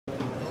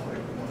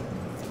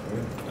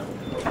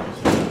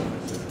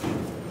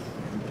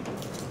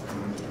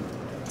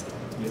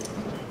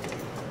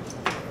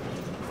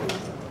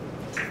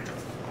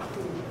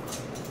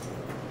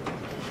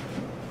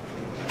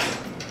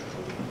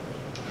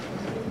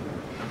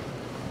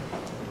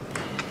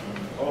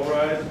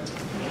rise.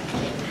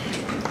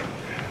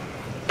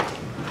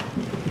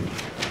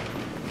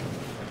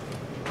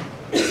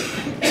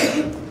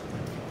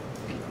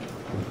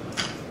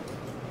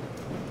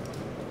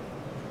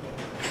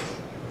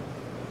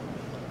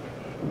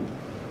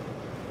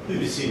 Please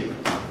be seated.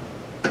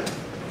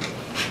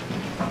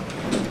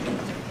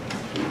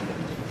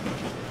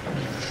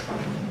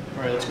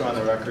 All right, let's go on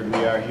the record.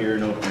 We are here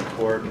in open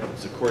court.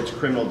 It's the court's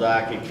criminal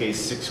docket, case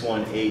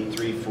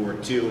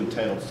 618342,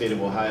 entitled State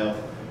of Ohio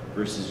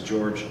versus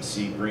George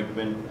C.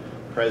 Brinkman.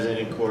 Present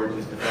in court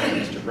is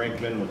defendant Mr.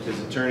 Brinkman with his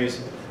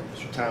attorneys,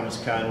 Mr.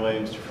 Thomas Conway,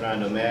 Mr.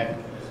 Fernando Mack.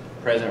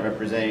 Present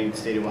representing the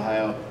State of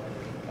Ohio,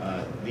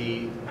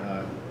 the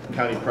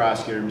County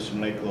Prosecutor, Mr.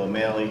 Michael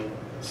O'Malley,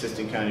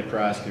 Assistant County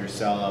Prosecutor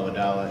Sal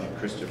Awadala, and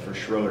Christopher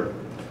Schroeder.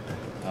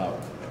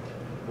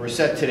 We're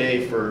set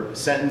today for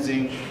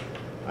sentencing.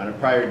 On a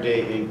prior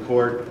date in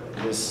court,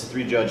 this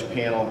three-judge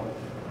panel,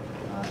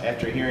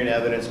 after hearing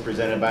evidence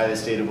presented by the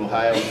State of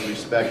Ohio with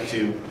respect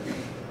to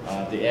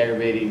the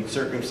aggravating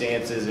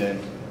circumstances and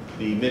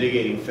the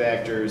mitigating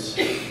factors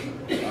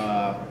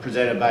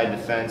presented by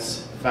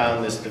defense,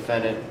 found this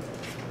defendant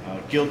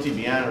guilty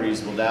beyond a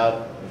reasonable doubt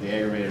of the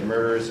aggravated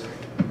murders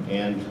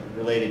and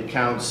related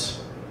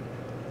counts.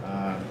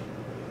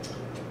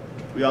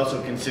 We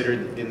also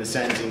considered in the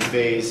sentencing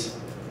phase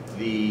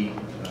the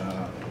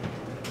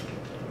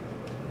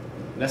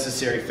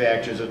necessary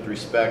factors with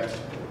respect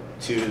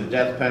to the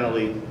death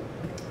penalty,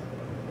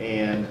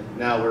 and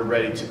now we're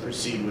ready to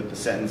proceed with the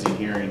sentencing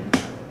hearing.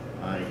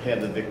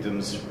 Have the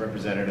victims'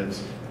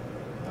 representatives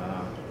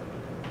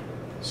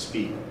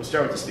speak. We'll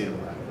start with the State of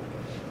Ohio.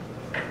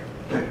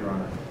 Thank you, Your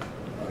Honor.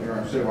 Your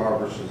Honor, State of Ohio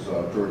versus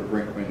George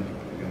Brinkman,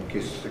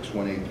 case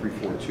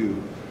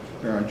 618342.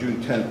 Here on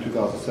June 10,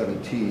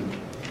 2017,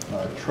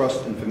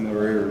 trust and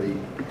familiarity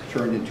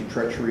turned into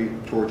treachery,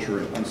 torture,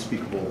 and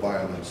unspeakable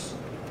violence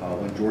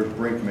when George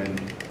Brinkman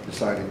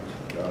decided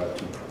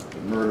to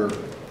murder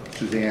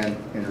Suzanne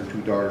and her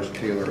two daughters,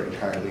 Taylor and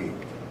Kylie.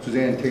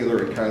 Suzanne,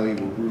 Taylor, and Kylie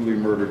were brutally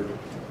murdered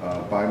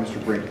by Mr.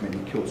 Brinkman.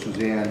 He killed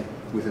Suzanne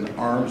within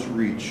arm's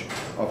reach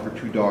of her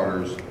two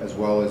daughters, as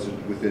well as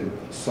within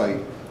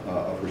sight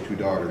of her two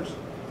daughters,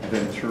 and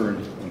then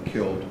turned and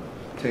killed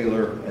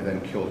Taylor, and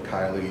then killed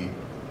Kylie,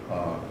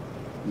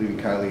 leaving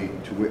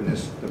Kylie to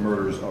witness the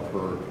murders of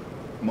her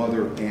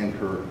mother and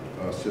her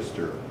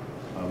sister.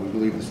 We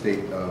believe the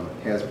state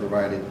has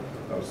provided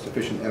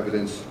sufficient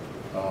evidence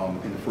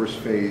in the first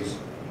phase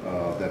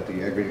that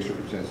the aggravating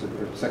circumstances,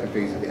 or second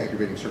phase that the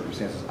aggravating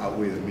circumstances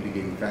outweigh the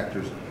mitigating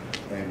factors,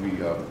 and we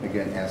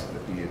again ask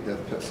that the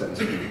death sentence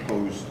be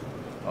imposed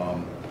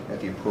at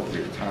the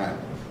appropriate time.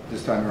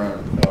 This time around,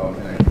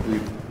 and I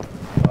believe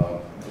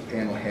the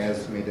panel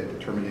has made that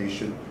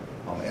determination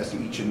as to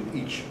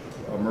each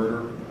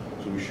murder,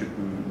 so we should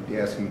be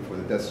asking for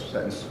the death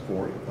sentence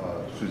for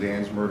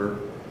Suzanne's murder,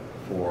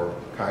 for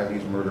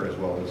Kylie's murder, as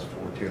well as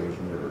for Taylor's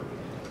murder.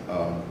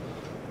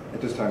 At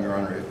this time, Your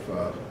Honor, if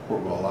the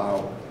court will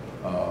allow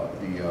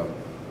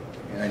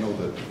and I know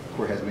the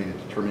court has made a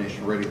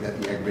determination already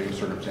that the aggravating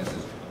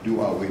circumstances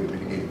do outweigh the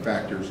mitigating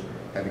factors,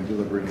 having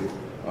deliberated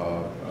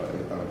on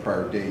a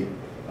prior date,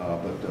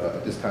 but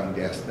at this time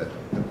we ask that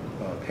the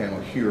panel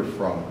hear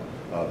from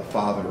the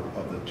father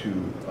of the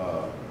two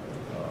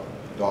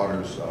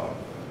daughters,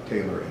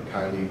 Taylor and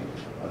Kylie.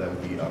 That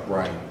would be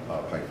Brian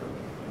Pfeiffer.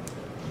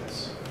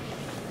 Yes.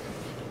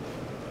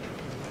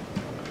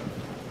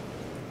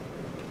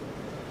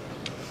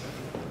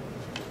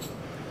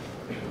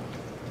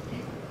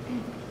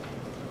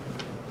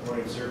 Good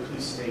morning, sir.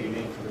 Please state your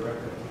name for the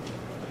record.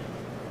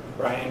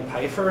 Brian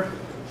Pfeiffer,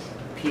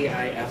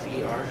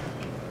 P-I-F-E-R.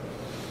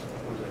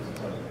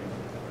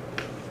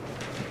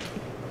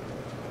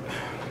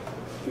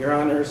 Your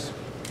Honors,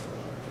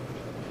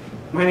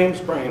 my name's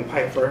Brian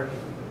Pfeiffer.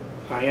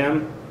 I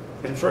am,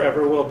 and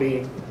forever will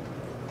be,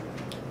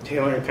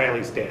 Taylor and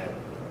Kylie's dad.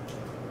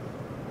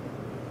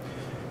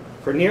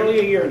 For nearly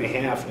a year and a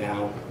half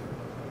now,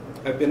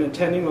 I've been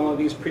attending all of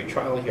these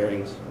pretrial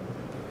hearings,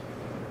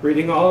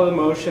 reading all of the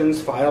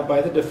motions filed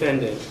by the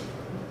defendant,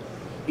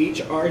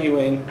 each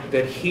arguing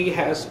that he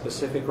has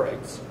specific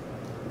rights.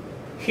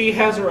 He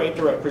has a right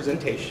to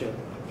representation.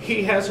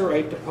 He has a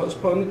right to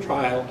postpone the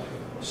trial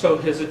so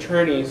his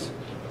attorneys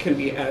can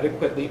be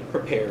adequately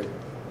prepared.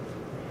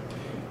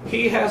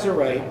 He has a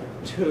right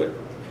to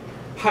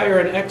hire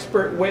an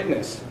expert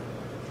witness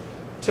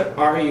to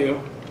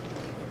argue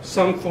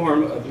some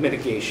form of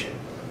mitigation.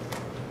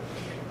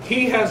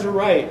 He has a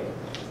right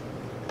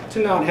to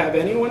not have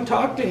anyone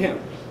talk to him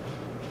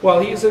while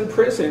he's in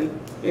prison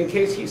in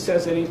case he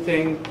says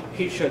anything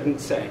he shouldn't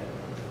say.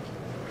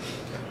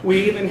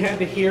 We even had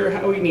to hear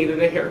how he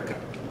needed a haircut.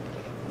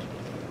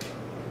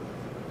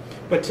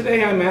 But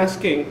today I'm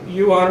asking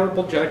you,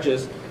 honorable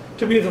judges,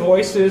 to be the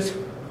voices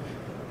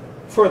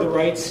for the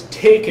rights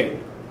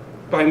taken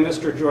by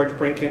Mr. George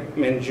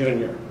Brinkman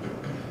Jr.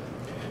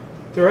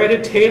 The right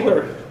of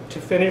Taylor to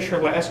finish her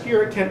last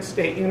year at Kent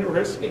State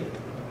University.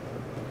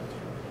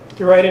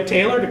 The right of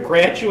Taylor to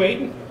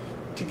graduate,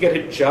 to get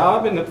a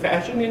job in the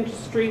fashion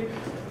industry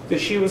that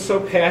she was so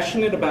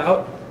passionate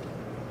about.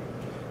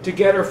 to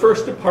get her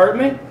first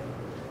apartment,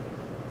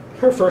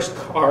 her first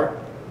car,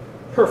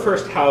 her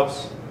first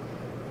house.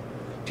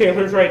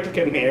 Taylor's right to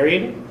get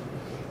married,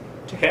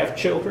 to have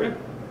children,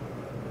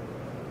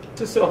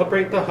 to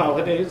celebrate the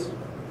holidays.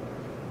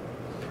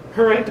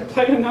 Her right to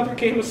play another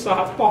game of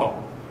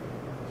softball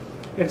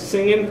and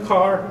sing in the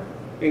car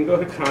and go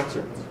to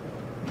concerts.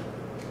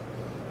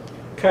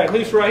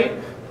 Kylie's right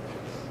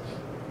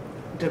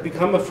to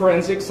become a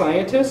forensic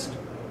scientist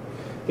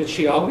that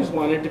she always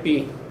wanted to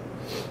be,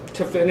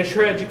 to finish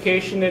her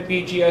education at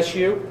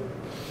BGSU,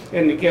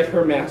 and to get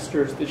her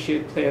master's that she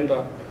had planned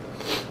on.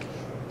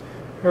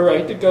 Her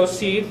right to go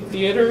see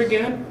theater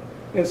again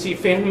and see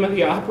Phantom of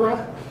the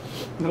Opera,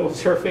 that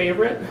was her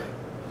favorite.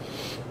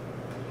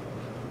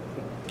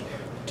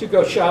 To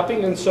go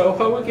shopping in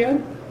Soho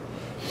again.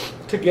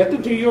 To get the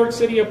New York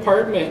City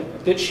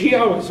apartment that she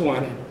always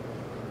wanted.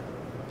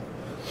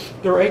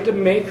 The right to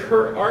make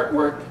her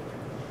artwork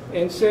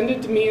and send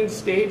it to me in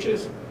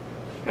stages,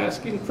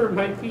 asking for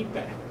my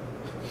feedback.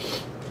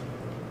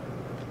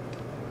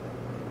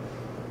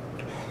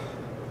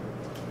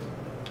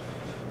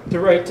 The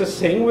right to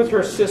sing with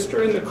her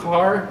sister in the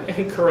car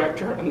and correct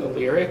her on the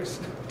lyrics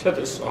to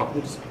the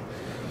songs.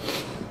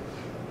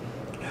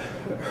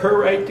 Her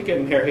right to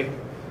get married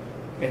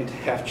and to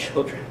have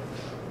children.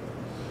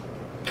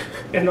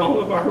 And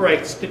all of our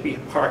rights to be a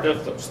part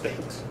of those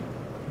things.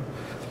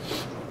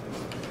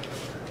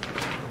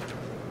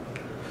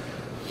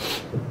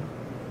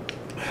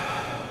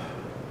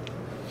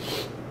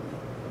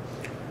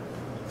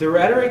 The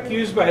rhetoric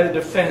used by the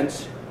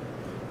defense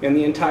in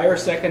the entire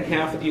second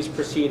half of these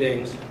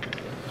proceedings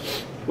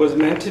was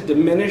meant to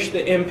diminish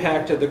the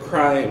impact of the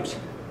crimes,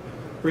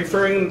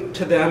 referring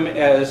to them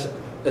as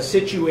a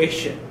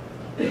situation,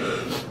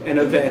 an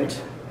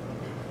event,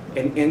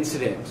 an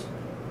incident.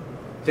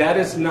 That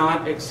is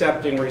not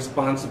accepting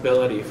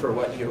responsibility for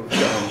what you have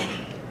done.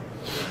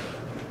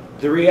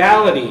 The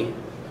reality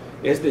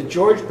is that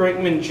George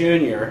Brinkman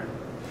Jr.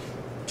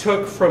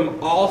 took from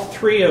all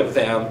three of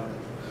them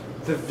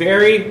the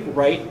very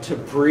right to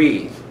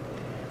breathe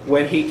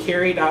when he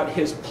carried out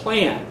his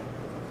plan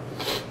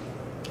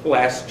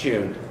last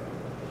June.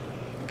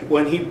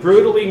 When he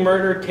brutally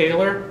murdered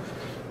Taylor,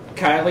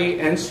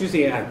 Kylie, and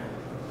Suzanne.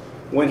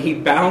 When he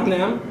bound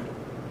them,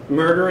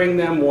 murdering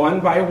them one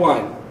by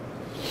one.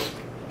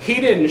 He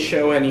didn't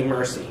show any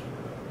mercy.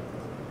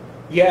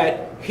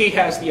 Yet, he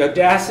has the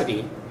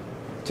audacity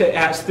to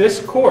ask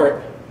this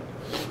court,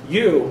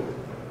 you,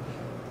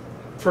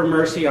 for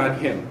mercy on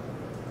him.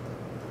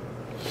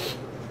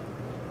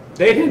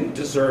 They didn't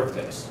deserve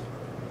this.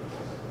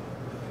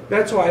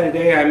 That's why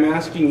today I'm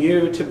asking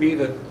you to be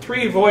the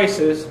three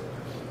voices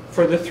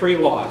for the three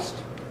lost.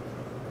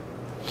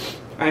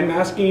 I'm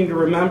asking you to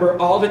remember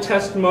all the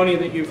testimony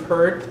that you've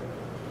heard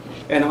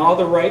and all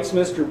the rights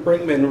Mr.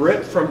 Brinkman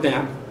ripped from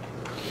them,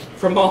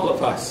 from all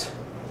of us.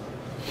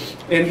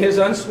 In his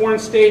unsworn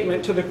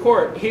statement to the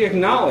court, he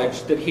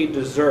acknowledged that he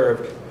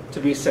deserved to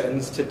be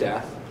sentenced to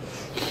death.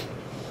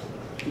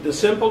 The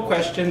simple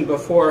question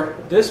before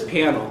this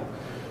panel,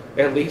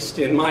 at least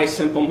in my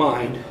simple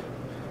mind,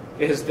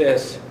 is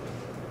this: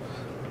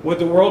 would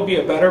the world be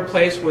a better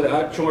place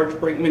without George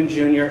Brinkman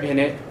Jr. in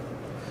it?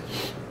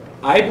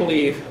 I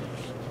believe,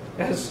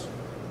 as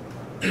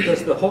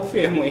does the whole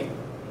family,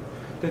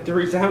 that the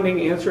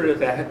resounding answer to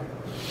that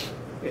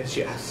is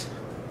yes.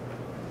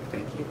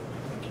 Thank you.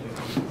 Thank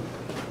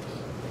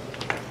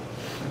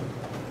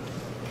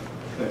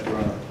you, Your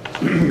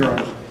Honor. Your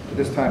Honor, at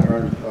this time,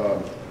 Your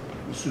Honor,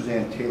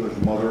 Suzanne Taylor's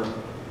mother,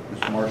 Ms.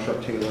 Marsha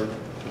Taylor,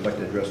 would like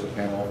to address the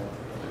panel.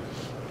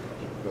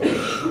 Go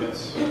ahead.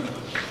 Yes.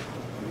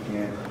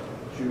 And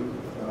she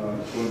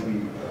is going to be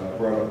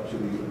brought up to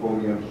the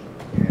podium,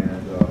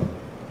 and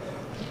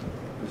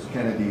Ms.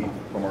 Kennedy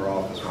from our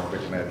office, from our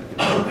victim advocate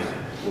office,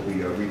 will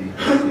be reading the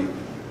statement.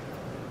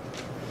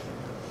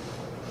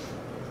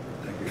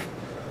 Thank you.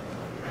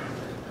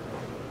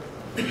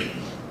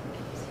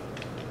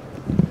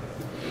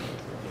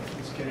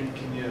 Ms. Kennedy,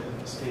 can you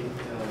state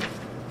your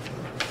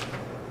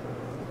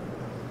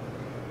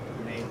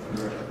name for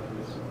the record,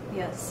 please?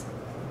 Yes.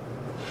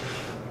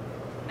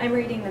 I'm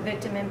reading the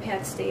victim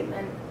impact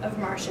statement of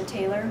Marsha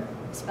Taylor,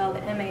 spelled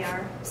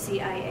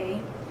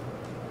M-A-R-C-I-A.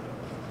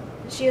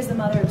 She is the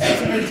mother of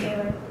Suzanne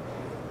Taylor,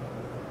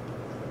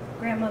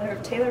 grandmother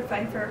of Taylor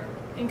Pfeiffer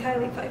and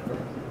Kylie Pfeiffer.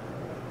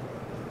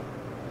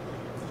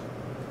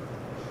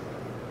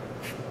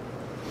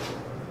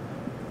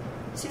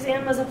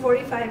 Suzanne was a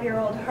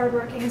 45-year-old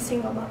hardworking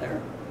single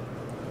mother.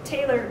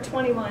 Taylor,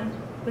 21,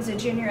 was a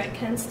junior at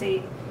Kent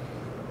State,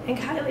 and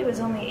Kylie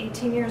was only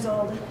 18 years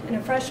old and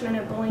a freshman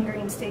at Bowling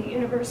Green State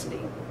University.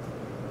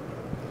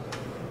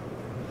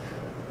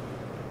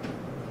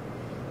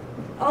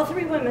 All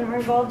three women were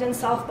involved in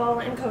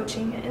softball and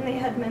coaching, and they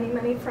had many,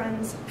 many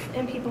friends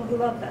and people who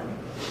loved them.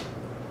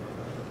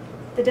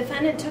 The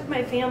defendant took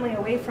my family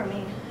away from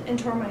me and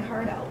tore my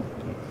heart out.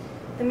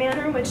 The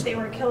manner in which they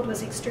were killed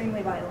was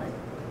extremely violent.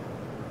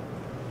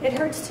 It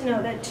hurts to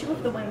know that two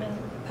of the women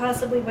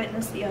possibly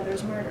witnessed the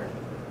other's murder.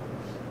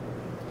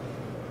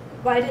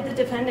 Why did the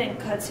defendant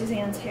cut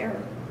Suzanne's hair?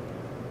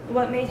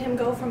 What made him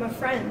go from a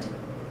friend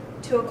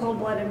to a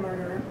cold-blooded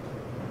murderer?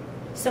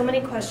 So many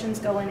questions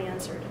go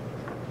unanswered.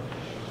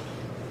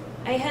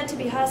 I had to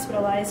be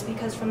hospitalized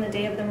because from the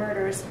day of the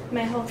murders,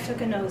 my health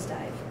took a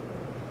nosedive.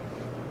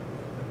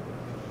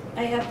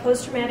 I have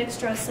post-traumatic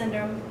stress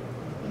syndrome,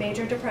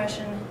 major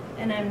depression,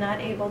 and I'm not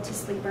able to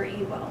sleep or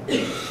eat well.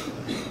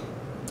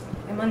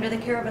 I'm under the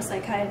care of a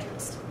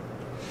psychiatrist.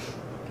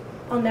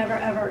 I'll never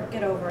ever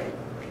get over it.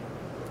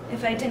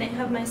 If I didn't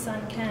have my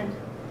son, Ken,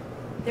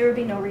 there would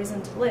be no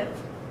reason to live.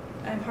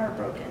 I'm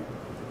heartbroken.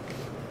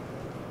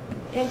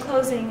 In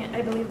closing,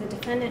 I believe the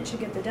defendant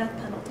should get the death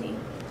penalty.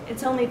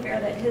 It's only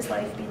fair that his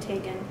life be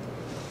taken,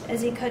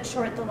 as he cut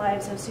short the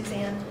lives of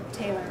Suzanne,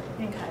 Taylor,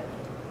 and Kyle.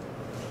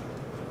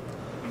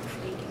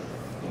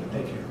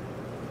 Thank you. Thank you.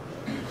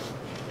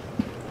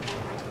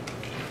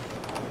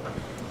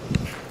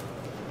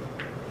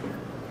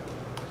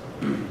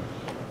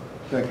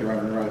 Thank you, Your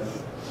Honor. At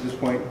this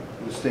point,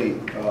 the state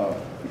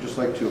would just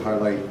like to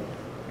highlight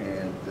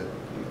and that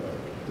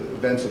the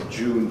events of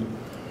June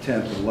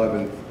 10th,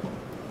 11th,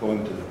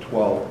 going to the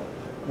 12th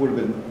would have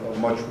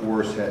been much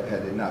worse had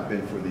it not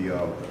been for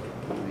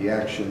the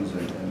actions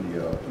and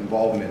the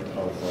involvement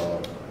of,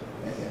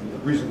 and the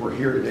reason we're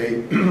here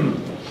today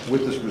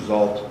with this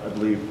result, I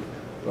believe,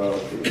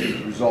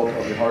 the result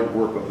of the hard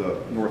work of the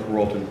North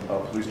Royalton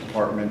Police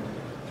Department,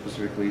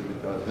 specifically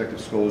Detective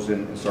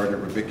Skozin and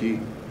Sergeant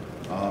Rubicki,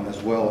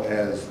 as well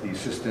as the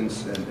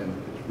assistance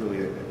and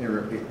really an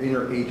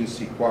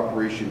interagency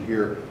cooperation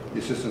here, the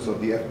assistance of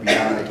the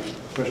FBI,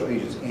 Special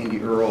Agents Andy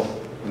Earl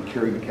and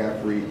Kerry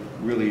McCaffrey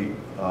really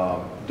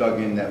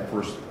dug in that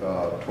first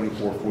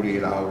 24,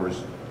 48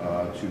 hours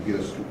to get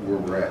us to where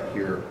we're at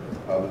here.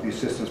 With the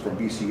assistance from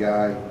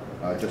BCI,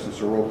 Justin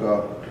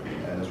Soroka,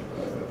 and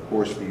of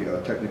course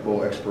the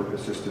technical expert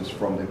assistance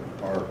from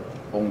our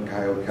own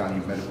Cuyahoga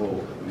County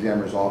Medical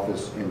Examiner's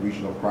Office and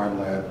Regional Crime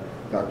Lab,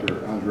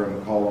 Dr. Andrea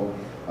McCollum,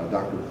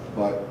 Dr.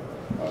 Butt,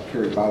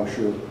 Kerry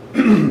Bauscher,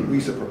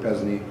 Lisa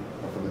Propesny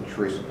from the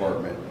Trace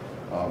Department.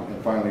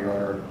 And finally, Your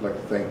Honor, I'd like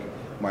to thank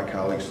my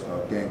colleagues,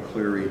 Dan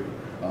Cleary,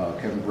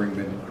 Kevin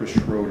Brinkman, Chris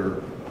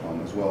Schroeder,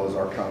 as well as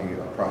our county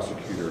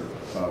prosecutor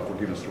for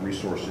giving us the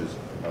resources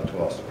to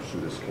allow us to pursue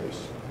this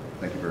case.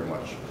 Thank you very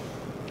much.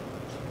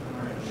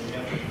 All right, we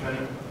have the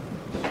defendant,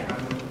 Mr.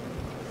 Conlon,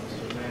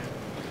 Mr.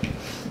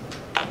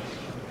 Mack.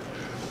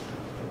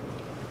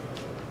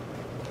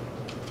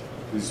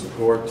 Please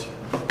support.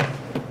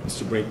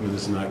 Mr. Brinkman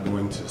is not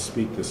going to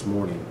speak this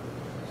morning.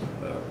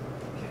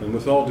 And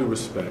with all due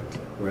respect,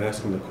 we're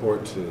asking the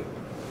court to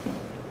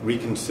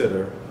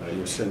reconsider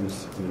your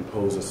sentence and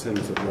impose a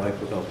sentence of life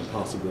without the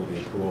possibility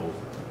of parole.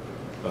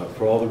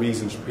 For all the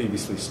reasons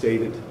previously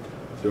stated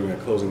during our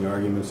closing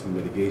arguments and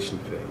mitigation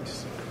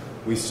phase,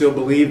 we still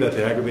believe that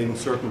the aggravating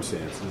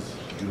circumstances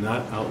do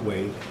not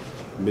outweigh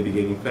the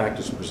mitigating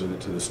factors presented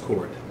to this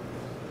court.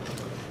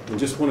 And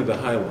just wanted to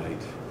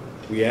highlight,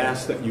 we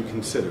ask that you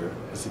consider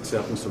his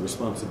acceptance of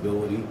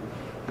responsibility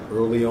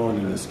early on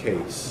in this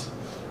case.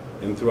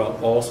 And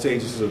throughout all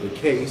stages of the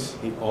case,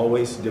 he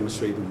always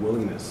demonstrated the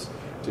willingness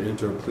to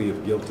enter a plea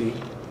of guilty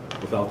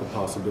without the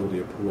possibility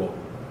of parole.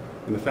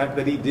 And the fact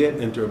that he did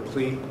enter a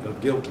plea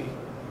of guilty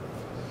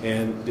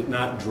and did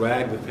not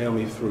drag the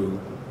family through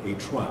a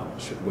trial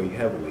should weigh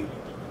heavily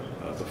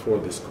before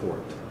this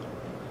court.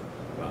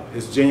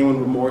 His genuine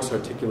remorse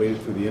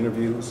articulated through the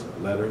interviews,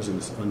 letters, and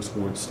his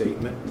unsworn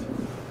statement.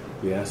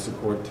 We ask the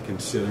court to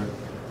consider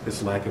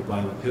his lack of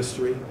violent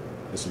history,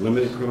 his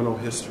limited criminal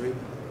history.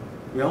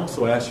 We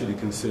also ask you to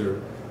consider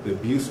the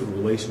abusive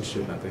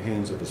relationship at the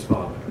hands of his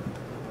father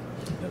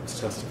that was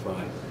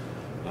testified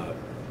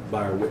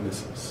by our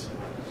witnesses.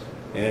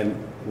 And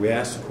we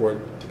ask the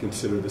court to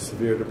consider the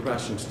severe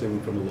depression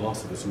stemming from the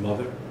loss of his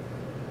mother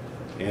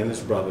and his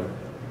brother.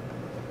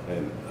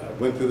 And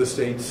went through the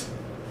state's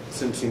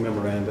sentencing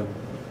memorandum.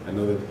 I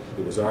know that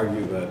it was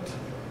argued that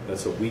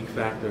that's a weak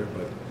factor,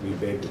 but we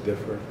beg to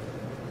differ.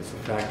 It's a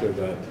factor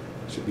that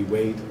should be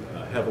weighed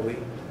heavily.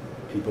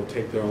 People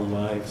take their own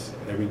lives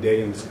every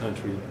day in this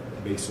country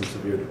based on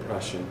severe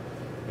depression,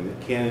 and it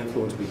can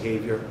influence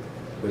behavior.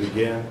 But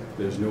again,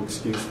 there's no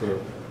excuse for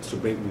Mr.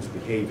 Brinkman's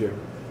behavior,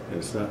 and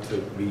it's not to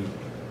be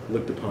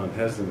looked upon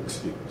as an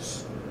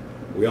excuse.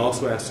 We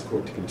also ask the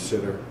court to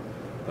consider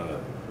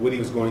what he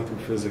was going through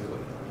physically,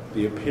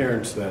 the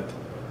appearance that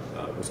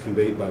was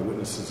conveyed by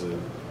witnesses of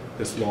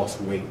his lost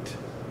weight,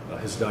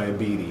 his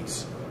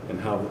diabetes, and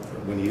how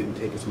when he didn't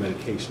take his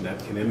medication that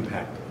can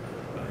impact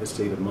his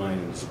state of mind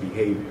and his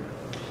behavior.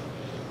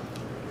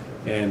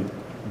 And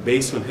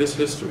based on his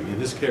history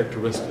and his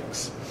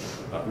characteristics,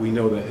 we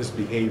know that his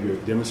behavior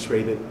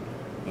demonstrated,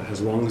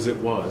 as long as it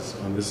was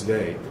on this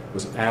day,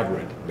 was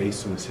aberrant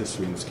based on his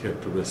history and his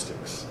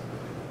characteristics.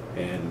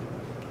 And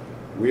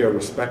we are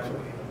respectfully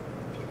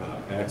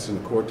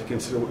asking the court to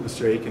consider what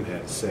Mr. Aiken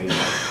had to say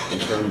in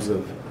terms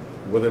of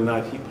whether or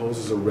not he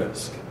poses a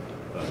risk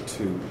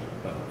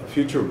a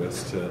future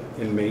risk to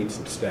inmates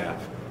and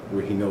staff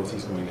where he knows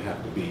he's going to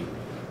have to be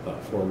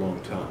for a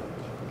long time.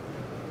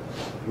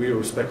 We are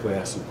respectfully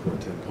asking the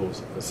court to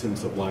impose a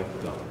sentence of life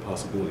without the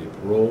possibility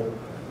of parole.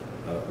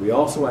 We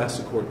also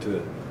ask the court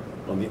to,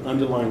 on the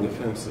underlying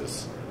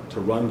offenses, to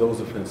run those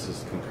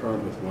offenses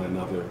concurrent with one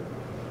another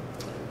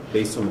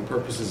based on the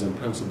purposes and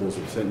principles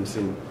of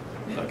sentencing.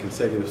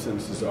 Consecutive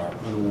sentences are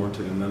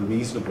unwarranted and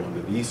unreasonable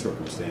under these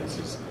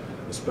circumstances,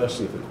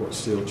 especially if the court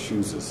still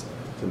chooses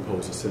to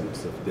impose a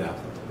sentence of death,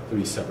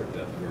 3 separate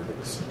death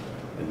verdicts.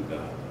 And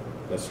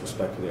that's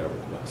respectfully our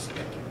request.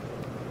 Thank you.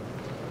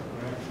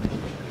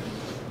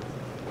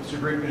 Mr.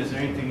 Brinkman, is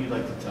there anything you'd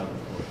like to tell the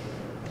court?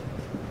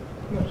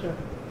 No, sir.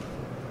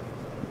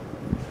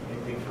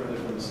 Anything further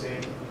from the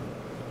state?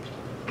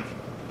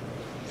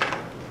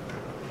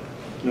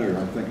 No, Your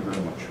Honor, thank you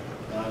very much.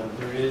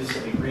 There is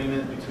an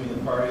agreement between the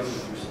parties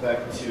with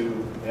respect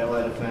to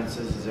allied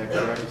offenses, is that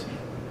correct?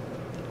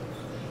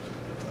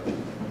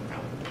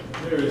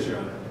 There is, Your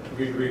Honor.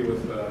 We agree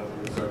with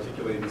what's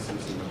articulated in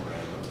Citizen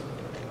Memorandum.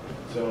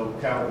 So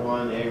count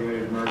 1,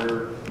 aggravated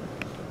murder,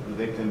 the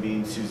victim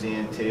being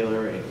Suzanne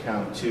Taylor, and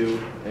count 2,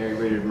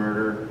 aggravated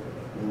murder,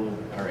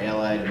 are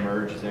allied and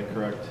merged, is that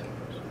correct,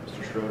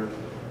 Mr. Schroeder?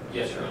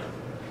 Yes, Your Honor.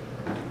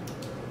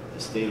 The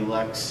state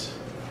elects.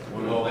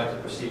 We will have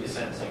to proceed to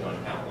sentencing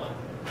on count 1.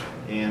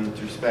 And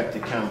with respect to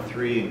count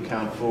 3 and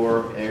count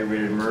 4,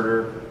 aggravated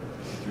murder,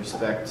 with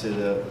respect to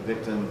the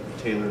victim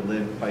Taylor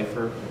Lynn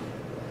Pfeiffer.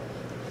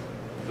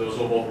 Those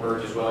will both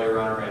merge as well, Your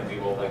Honor, and we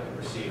will like to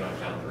proceed on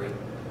count 3.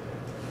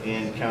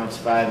 And counts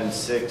 5 and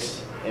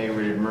 6,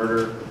 aggravated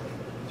murder,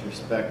 with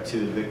respect to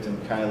the victim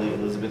Kylie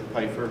Elizabeth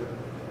Pfeiffer.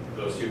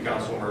 Those 2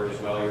 counts will merge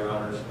as well, Your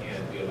Honors,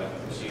 and we will like to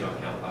proceed on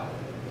count 5.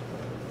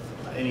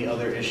 Any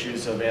other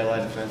issues of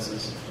allied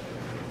offenses?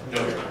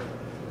 No, Your Honor.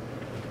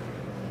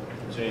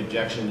 Is there any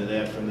objection to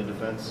that from the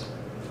defense?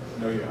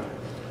 No, Your Honor.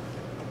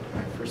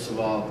 First of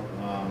all,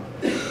 on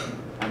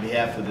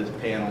behalf of this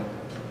panel,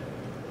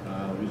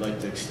 we'd like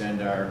to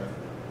extend our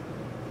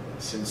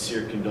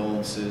sincere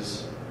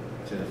condolences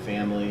to the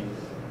family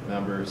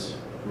members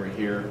who are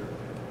here,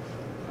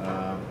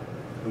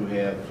 who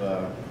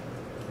have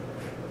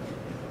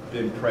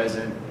been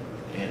present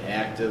and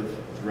active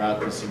throughout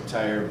this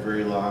entire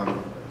very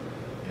long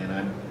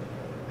and,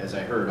 as I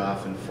heard,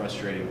 often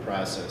frustrating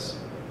process.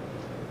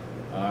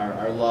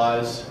 Our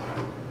laws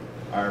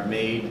are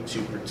made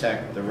to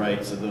protect the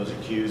rights of those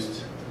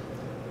accused,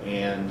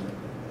 and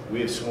we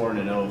have sworn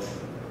an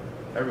oath,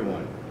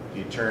 everyone,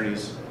 the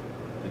attorneys,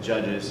 the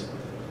judges,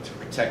 to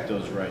protect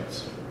those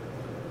rights.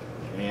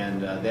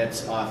 And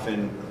that's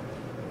often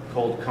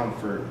cold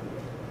comfort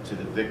to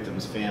the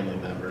victims' family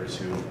members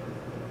who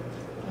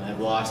have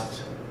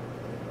lost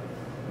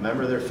a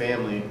member of their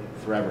family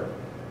forever.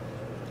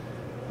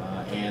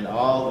 And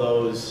all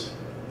those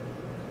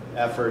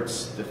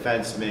efforts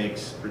defense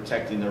makes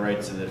protecting the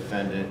rights of the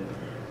defendant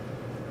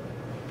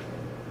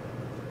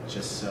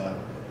just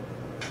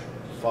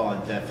fall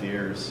on deaf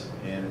ears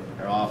and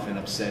are often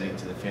upsetting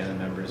to the family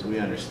members. We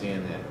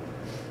understand that.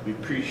 We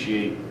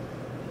appreciate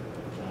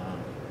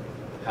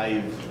how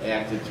you've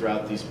acted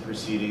throughout these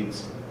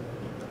proceedings,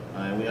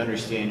 and we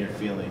understand your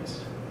feelings.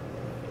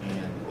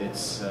 And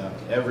it's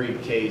every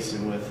case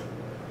in which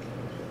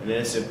an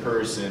innocent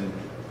person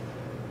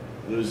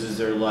loses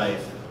their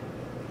life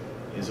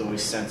is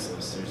always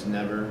senseless. There's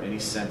never any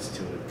sense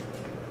to it.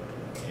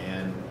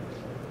 And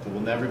there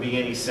will never be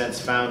any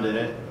sense found in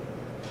it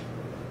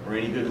or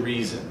any good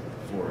reason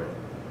for it.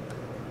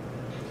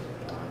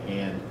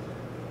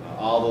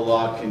 All the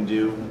law can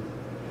do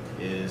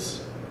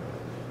is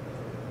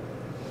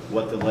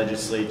what the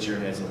legislature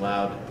has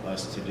allowed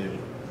us to do.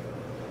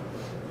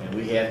 And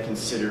we have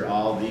considered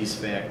all these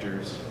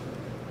factors.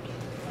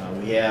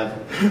 We have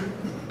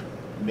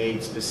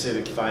made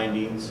specific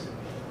findings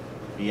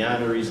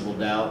beyond a reasonable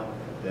doubt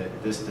that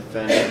this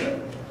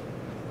defendant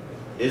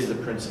is the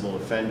principal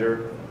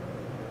offender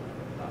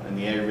in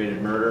the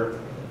aggravated murder,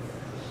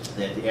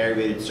 that the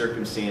aggravated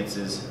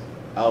circumstances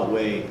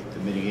outweigh the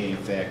mitigating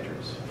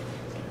factors.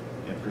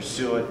 And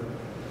pursuant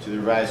to the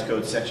revised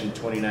code section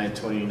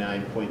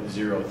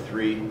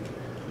 2929.03,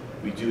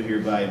 we do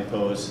hereby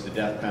impose the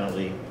death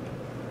penalty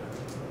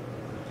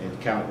in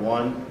count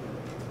 1,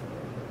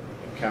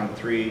 count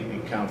 3,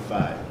 and count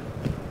 5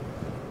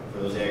 for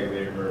those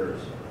aggravated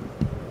murders.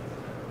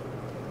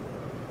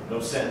 No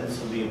sentence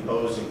will be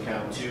imposed in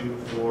count 2,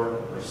 4,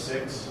 or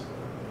 6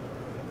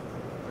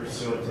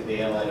 pursuant to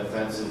the allied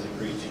offenses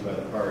agreed to by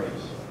the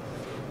parties.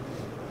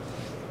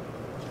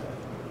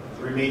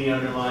 The remaining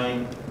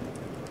underlying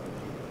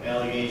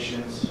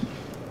allegations,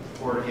 the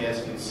court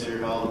has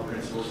considered all the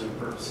principles and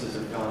purposes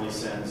of felony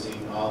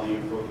sentencing, all the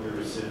appropriate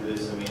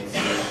recidivism and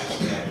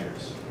sentencing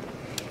measures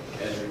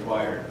as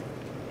required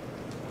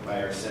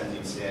by our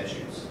sentencing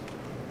statutes.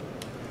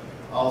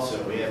 Also,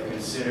 I have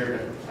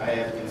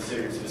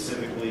considered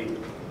specifically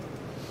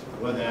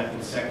whether or not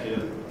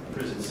consecutive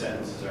prison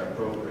sentences are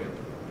appropriate.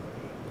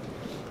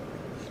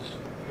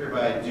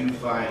 Hereby, I do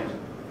find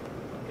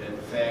that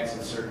the facts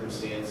and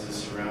circumstances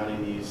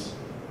surrounding these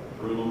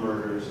brutal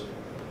murders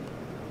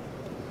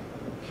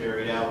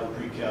carried out with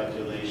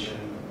pre-calculation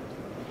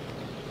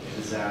and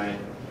design,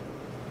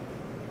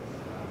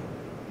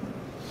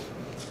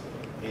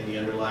 and the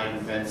underlying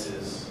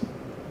offenses,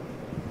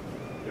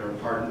 that are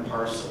part and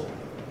parcel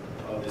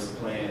of this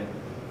plan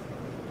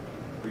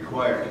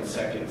require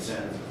consecutive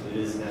sentences. It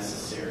is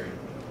necessary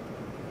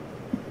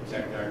to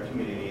protect our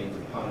community and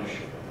to punish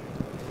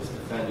this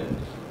defendant.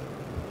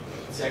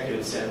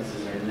 Consecutive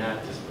sentences are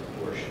not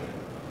disproportionate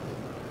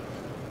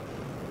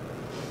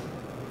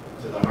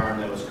to the harm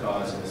that was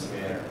caused in this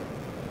matter.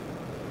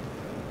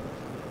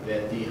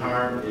 That the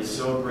harm is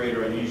so great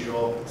or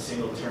unusual, a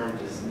single term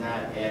does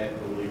not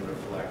adequately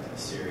reflect the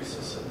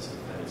seriousness of this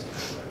defendant's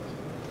conduct.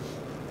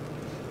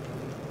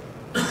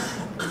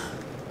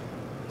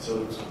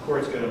 So the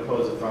court's going to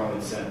impose the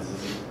following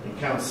sentences. In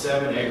count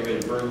 7,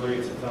 aggravated burglary,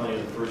 it's a felony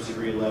of the first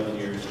degree, 11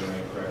 years in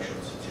a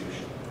correctional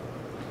institution.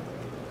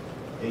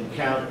 In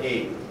count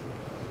 8,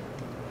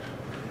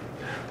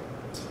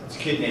 it's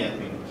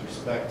kidnapping. With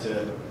respect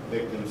to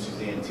victim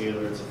Suzanne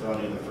Taylor, it's a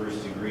felony of the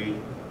first degree,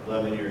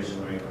 11 years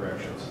in a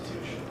correctional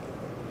institution.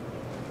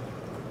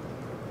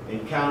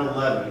 In count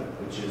 11,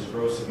 which is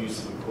gross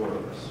abuse of a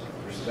corpus,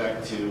 with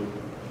respect to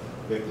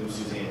victim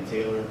Suzanne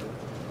Taylor,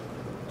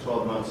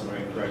 12 months in a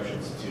correctional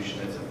institution,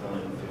 that's a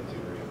felony of the fifth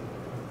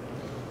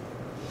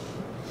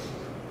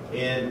degree.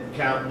 In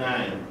count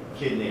 9,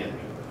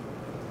 kidnapping,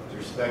 with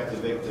respect to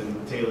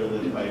victim Taylor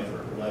Lynn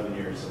Pfeiffer, 11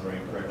 years in a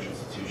correctional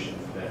institution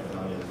for that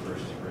felony of the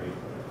first degree.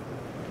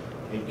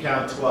 In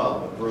count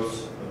 12,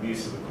 gross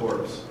abuse of a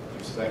corpse,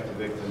 with respect to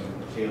victim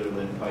Taylor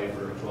Lynn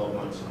Pfeiffer, 12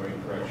 months in a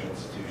correctional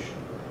institution.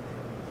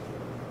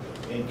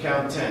 In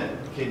count 10,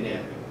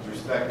 kidnapping, with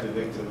respect to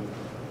victim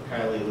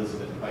Kylie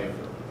Elizabeth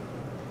Pfeiffer,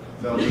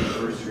 felony of the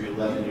first degree,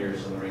 11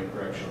 years in a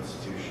correctional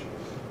institution.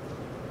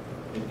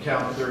 In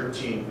count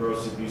 13,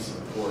 gross abuse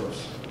of a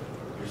corpse,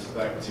 with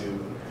respect to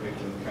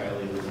victim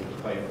Kylie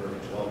Elizabeth Pfeiffer,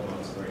 12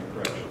 months in a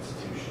correctional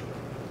institution.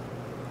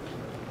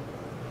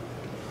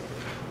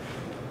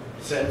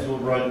 Sentence will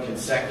run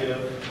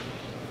consecutive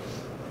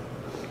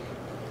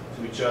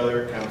to each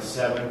other. Count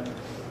 7,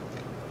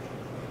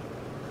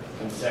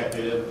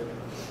 consecutive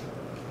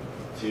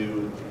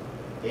to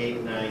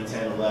 8, 9,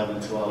 10,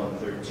 11, 12, and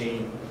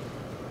 13.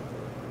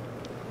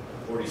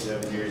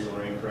 47 years in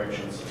Lorraine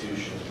Correctional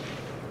Institution.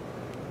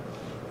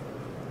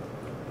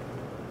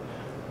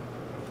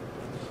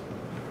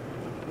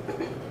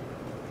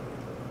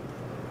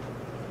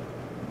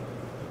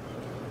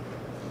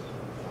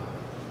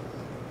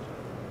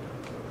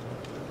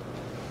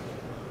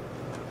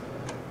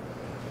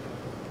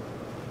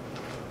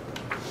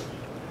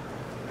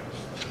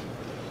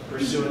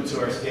 Pursuant to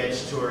our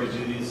statutory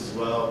duties as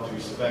well, with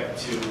respect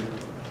to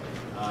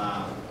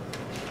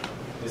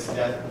this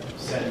death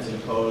sentence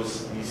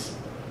imposed, these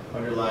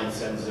underlying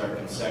sentences are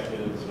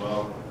consecutive as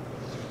well.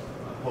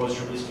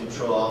 Post-release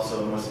control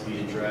also must be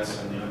addressed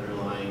on the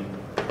underlying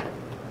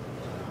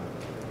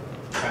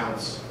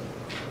counts.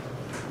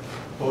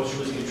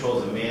 Post-release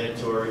control is a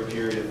mandatory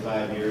period of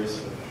 5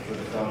 years for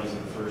the felonies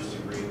in the first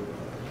degree.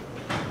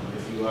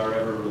 If you are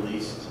ever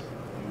released,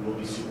 you will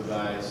be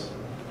supervised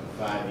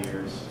for 5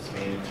 years. It's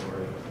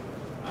mandatory.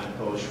 On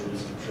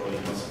post-release control, you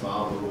must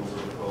follow the rules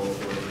of the parole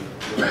authority.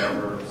 If you are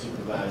ever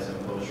supervised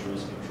on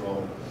post-release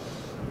control,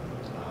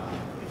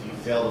 if you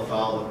fail to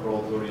follow the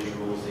parole authority's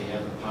rules, they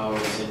have the power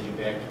to send you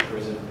back to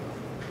prison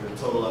for a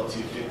total up to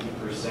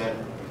 50%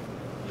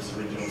 of this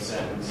original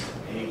sentence.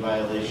 Any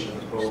violation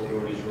of the parole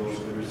authority's rules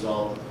could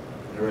result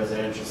in a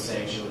residential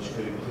sanction, which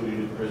could include a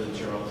new prison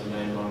term up to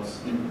 9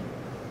 months.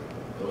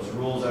 Those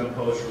rules on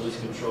post-release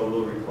control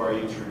will require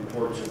you to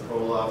report to a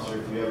parole officer.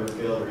 If you ever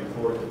fail to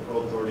report, the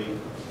parole authority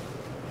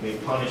may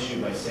punish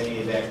you by sending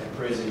you back to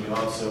prison. You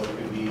also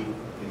could be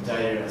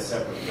indicted on a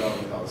separate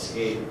felony called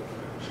escape,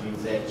 which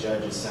means that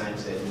judge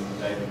assigns that new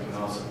indictment can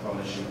also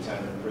punish you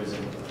time in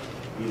prison,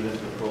 even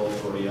if the parole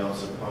authority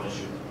also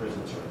punishes you with the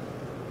prison term.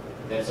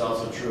 That's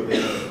also true of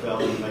any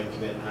felony you might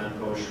commit on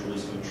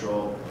post-release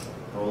control.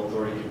 The parole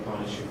authority can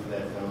punish you for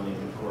that felony,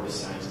 and the court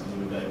assigns the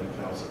new indictment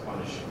can also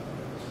punish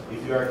you.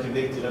 If you are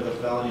convicted of a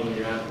felony when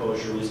you're on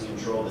post-release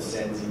control, the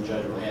sentencing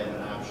judge will have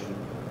an option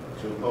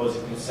to impose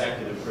a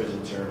consecutive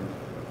prison term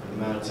for the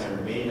amount of time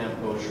remaining on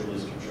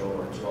post-release control,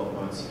 or 12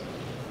 months,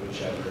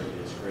 whichever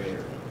is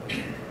greater.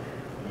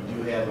 You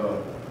do have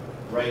a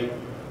right,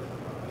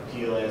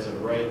 appeal as a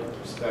right with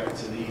respect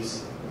to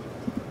these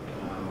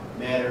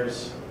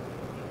matters.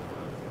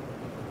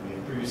 We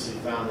have previously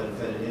found the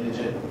defendant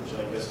indigent. Would you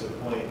like us to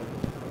appoint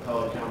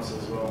appellate counsel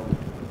as well?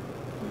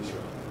 Please,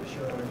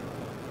 Your Honor.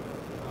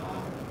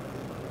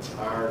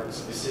 Our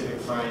specific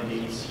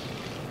findings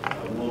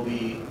will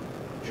be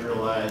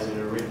journalized in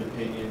a written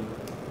opinion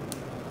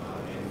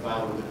and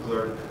filed with the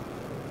clerk.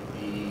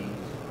 The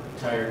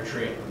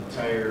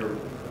entire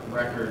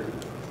record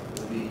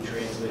will be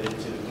transmitted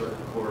to the clerk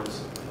of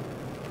courts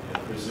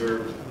and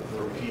preserved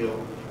for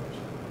appeal.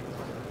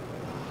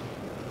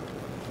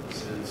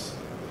 Since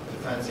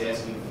defense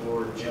asking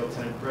for jail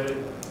time credit,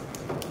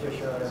 Yes,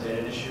 Your Honor. is that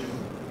an issue?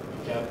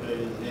 We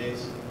calculated the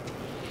days.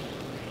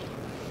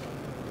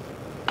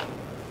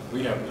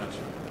 We have not, sir.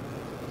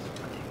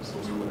 So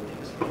we will.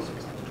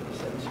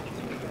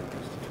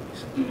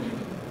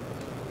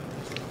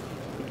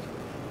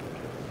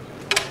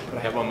 Could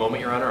I have one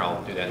moment, Your Honor?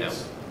 I'll do that now.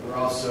 We're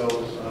also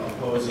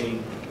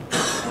imposing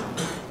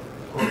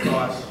Court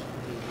costs,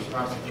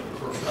 responsible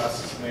for court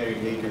costs, disciplinary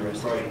behavior, and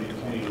probably the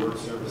community work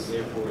service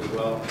therefore as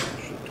well.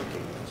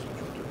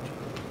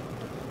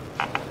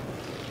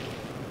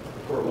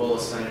 The court will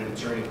assign an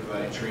attorney,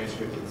 provide a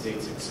transcript at the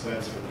state's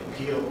expense for the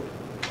appeal.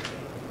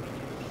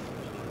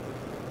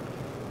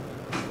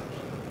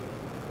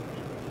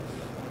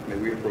 May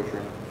we approach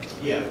her?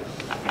 Yeah.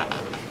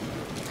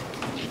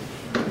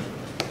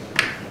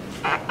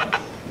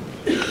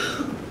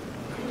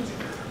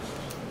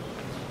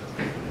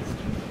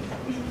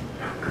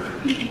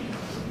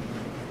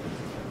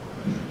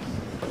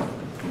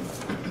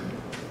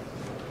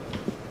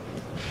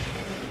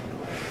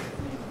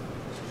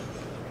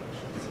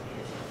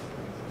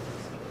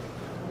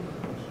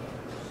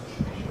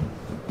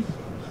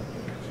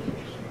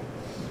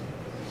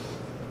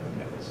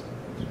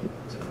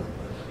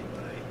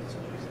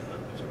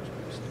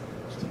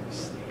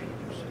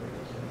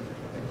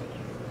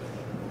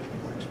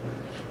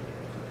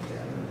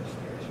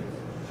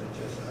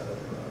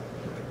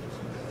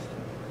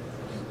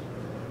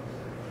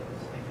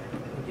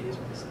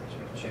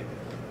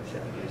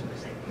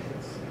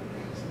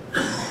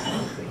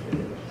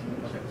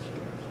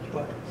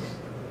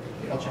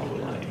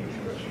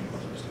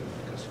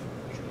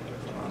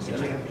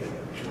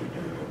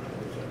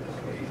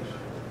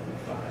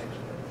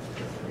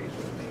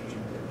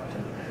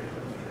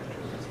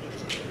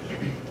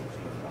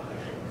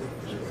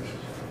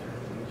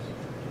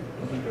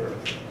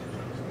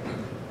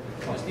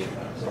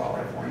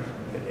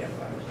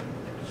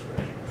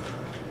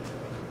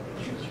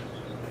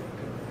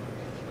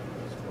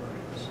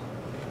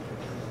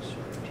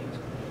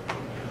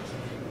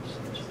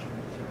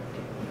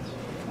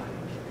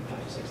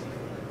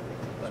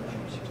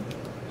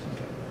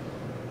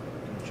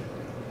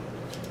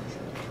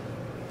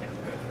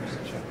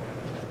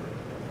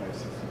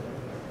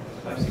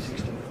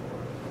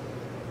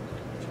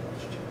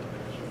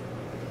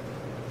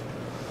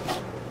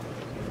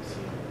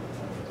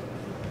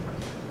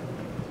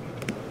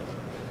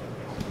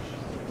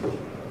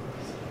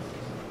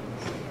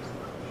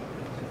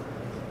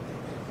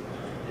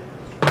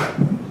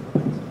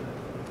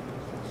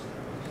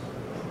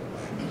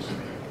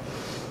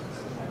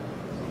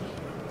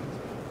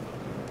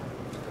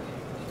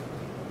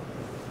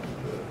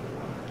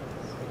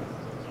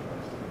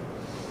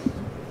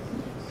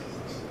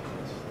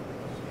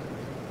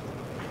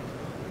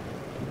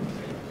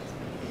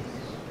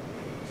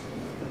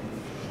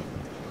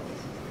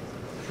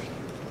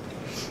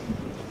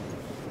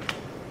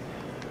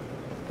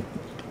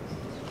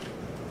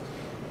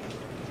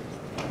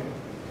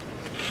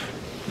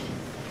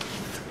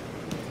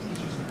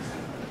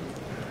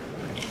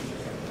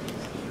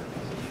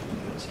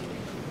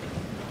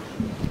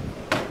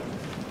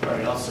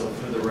 Also,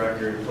 for the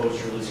record,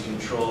 post-release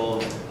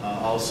control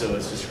also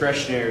is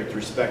discretionary with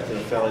respect to the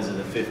felonies of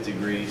the 5th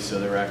degree, so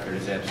the record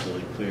is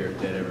absolutely clear if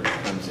that ever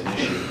becomes an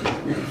issue.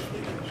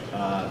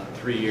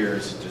 3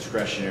 years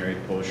discretionary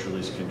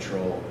post-release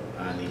control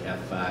on the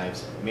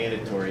F5s,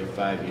 mandatory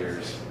 5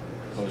 years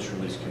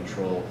post-release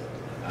control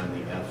on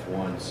the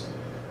F1s.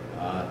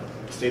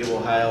 The state of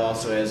Ohio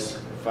also has a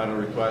final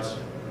request.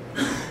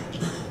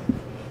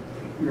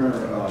 Your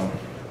Honor,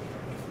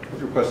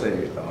 would request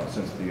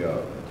since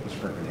the Mr.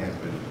 Brinkman has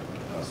been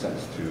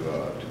sentenced to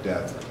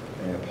death,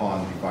 and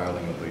upon the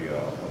filing of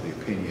the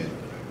opinion,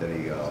 that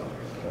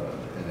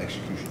an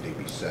execution date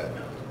be set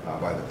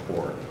by the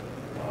court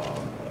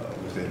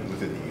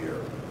within the year.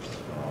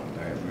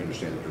 We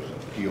understand that there's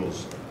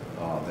appeals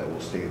that will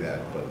stay that,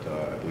 but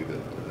I believe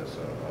that that's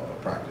a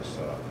practice,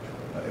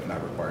 if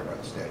not required by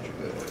the statute,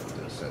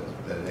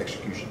 that an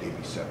execution date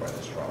be set by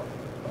this trial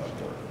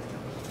court.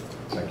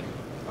 Thank you.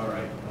 All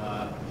right.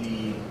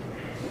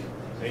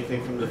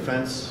 Anything from the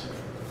defense?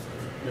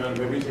 Your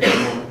Honor, may we take a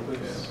moment,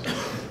 please?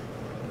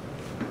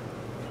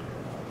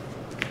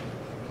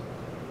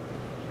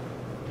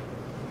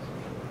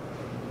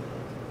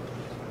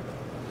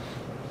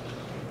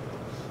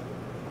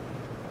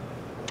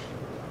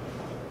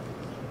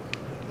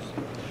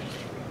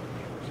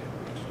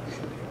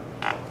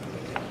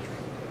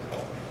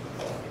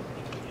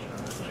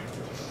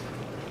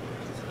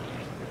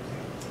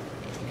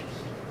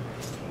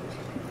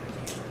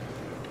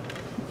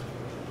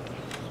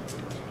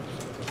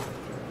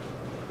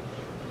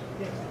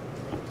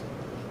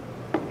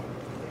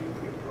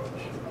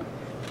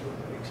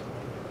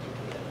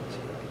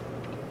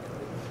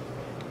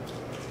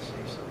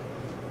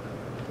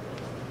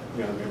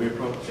 Your Honor, may we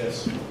approach?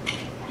 Yes.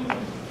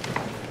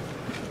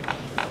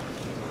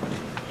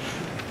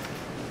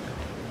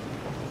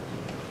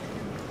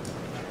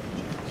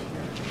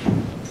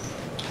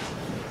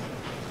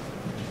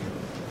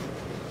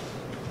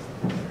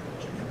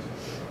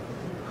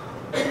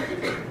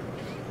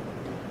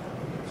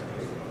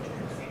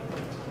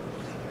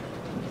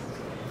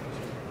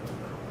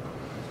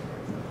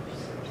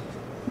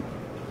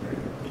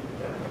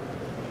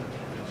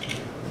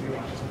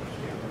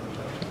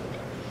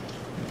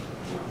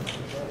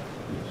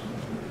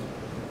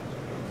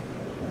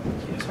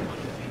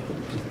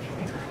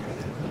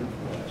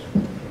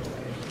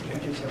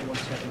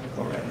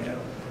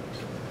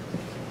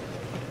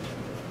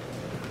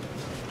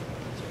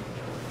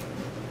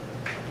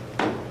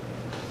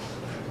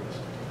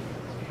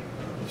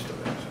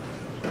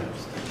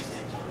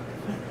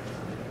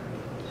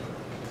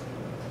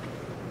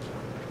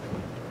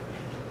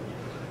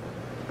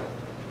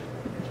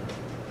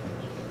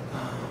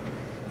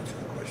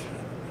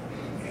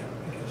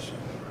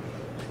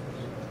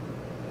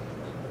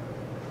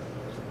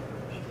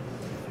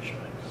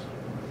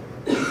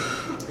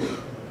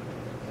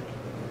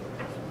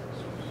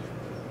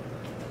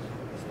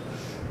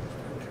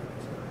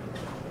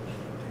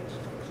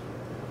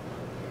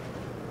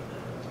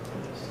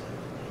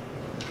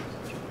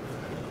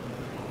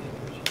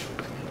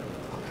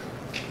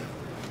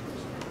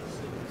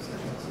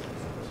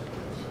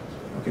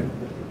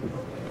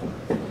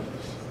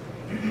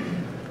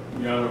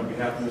 Your Honor, on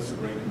behalf of Mr.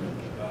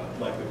 Brinkman,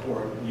 like the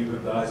court, you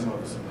advise him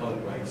of his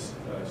appellate rights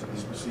to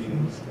these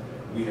proceedings.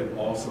 We have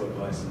also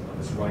advised him of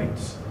his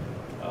rights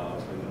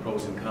and the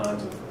pros and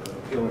cons of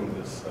appealing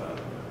this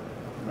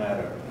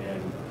matter.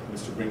 And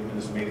Mr. Brinkman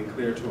has made it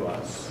clear to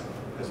us,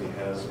 as he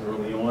has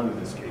early on in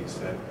this case,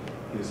 that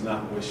he does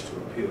not wish to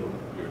appeal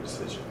your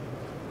decision.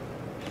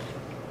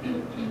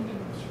 Mr.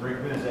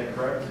 Brinkman, is that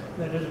correct?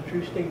 That is a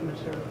true statement,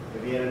 sir.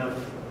 Have you had enough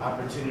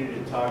opportunity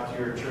to talk to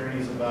your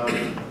attorneys about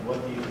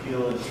what the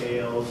appeal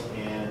entails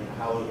and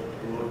how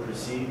it will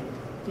proceed?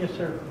 Yes,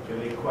 sir. Do you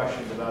have any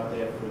questions about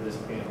that for this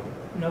panel?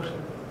 No, sir.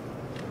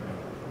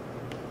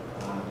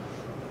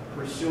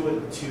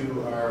 Pursuant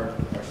to our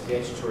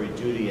statutory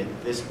duty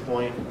at this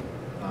point,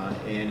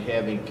 and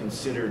having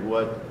considered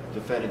what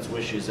defendant's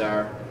wishes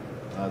are,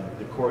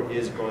 the court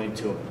is going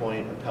to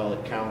appoint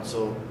appellate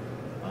counsel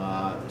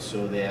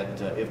so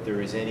that if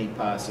there is any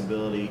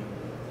possibility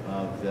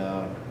of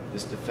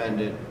this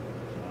defendant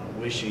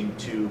wishing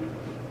to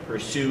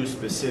pursue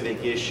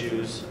specific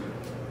issues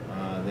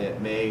that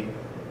may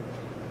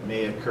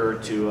occur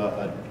to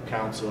a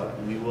counsel,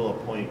 we will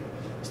appoint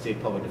the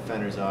State Public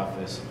Defender's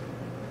Office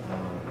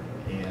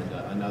and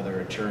another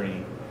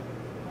attorney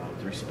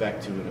with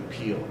respect to an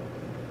appeal.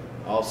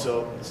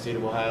 Also, the State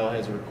of Ohio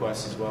has a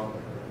request as well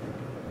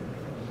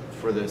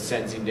for the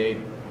sentencing date.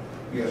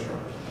 Yes, Your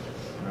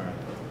Honor.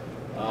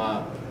 All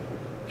right.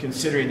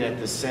 Considering that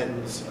the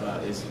sentence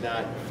is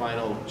not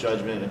final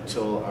judgment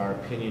until our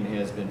opinion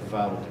has been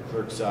filed with the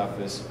clerk's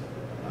office,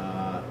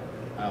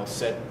 I'll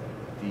set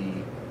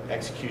the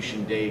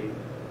execution date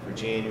for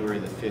January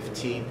the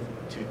 15th,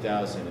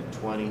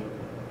 2020.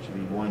 Should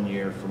be 1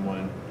 year from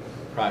when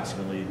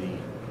approximately the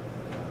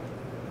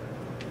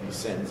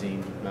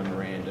sentencing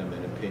memorandum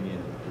and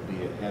opinion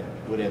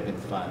would have been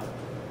filed.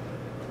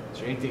 Is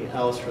there anything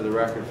else for the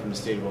record from the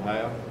State of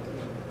Ohio?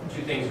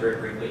 Two things very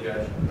briefly,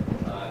 Judge.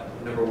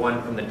 Number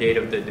one, from the date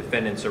of the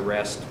defendant's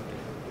arrest,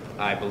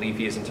 I believe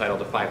he is entitled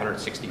to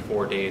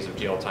 564 days of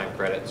jail time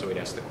credit, so we'd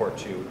ask the court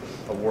to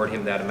award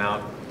him that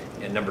amount.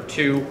 And number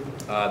two,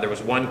 there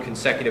was one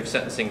consecutive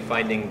sentencing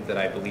finding that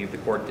I believe the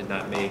court did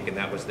not make, and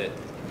that was that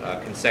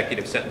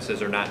consecutive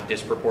sentences are not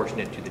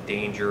disproportionate to the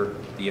danger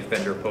the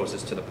offender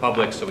poses to the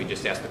public, so we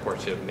just asked the court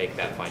to make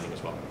that finding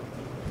as well.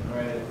 All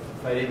right.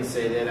 If I didn't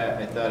say that,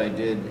 I thought I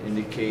did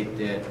indicate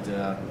that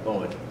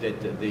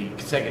that the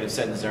consecutive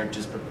sentences aren't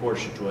just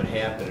proportionate to what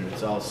happened, and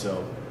it's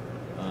also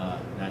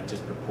not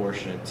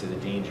disproportionate to the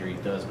danger he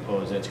does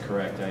pose. That's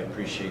correct. I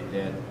appreciate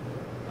that.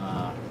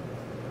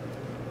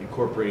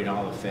 Incorporating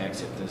all the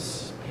facts that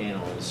this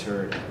panel has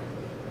heard.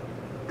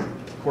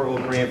 The court will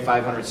grant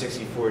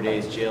 564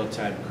 days jail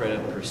time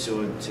credit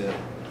pursuant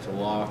to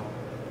law.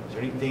 Is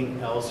there anything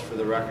else for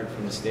the record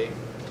from the state?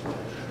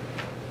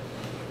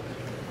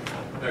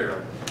 No, Your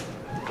Honor.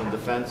 From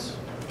defense?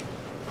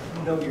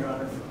 No, Your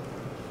Honor.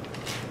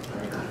 All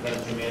right,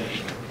 defense, you may.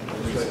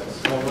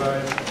 All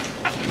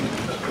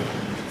right.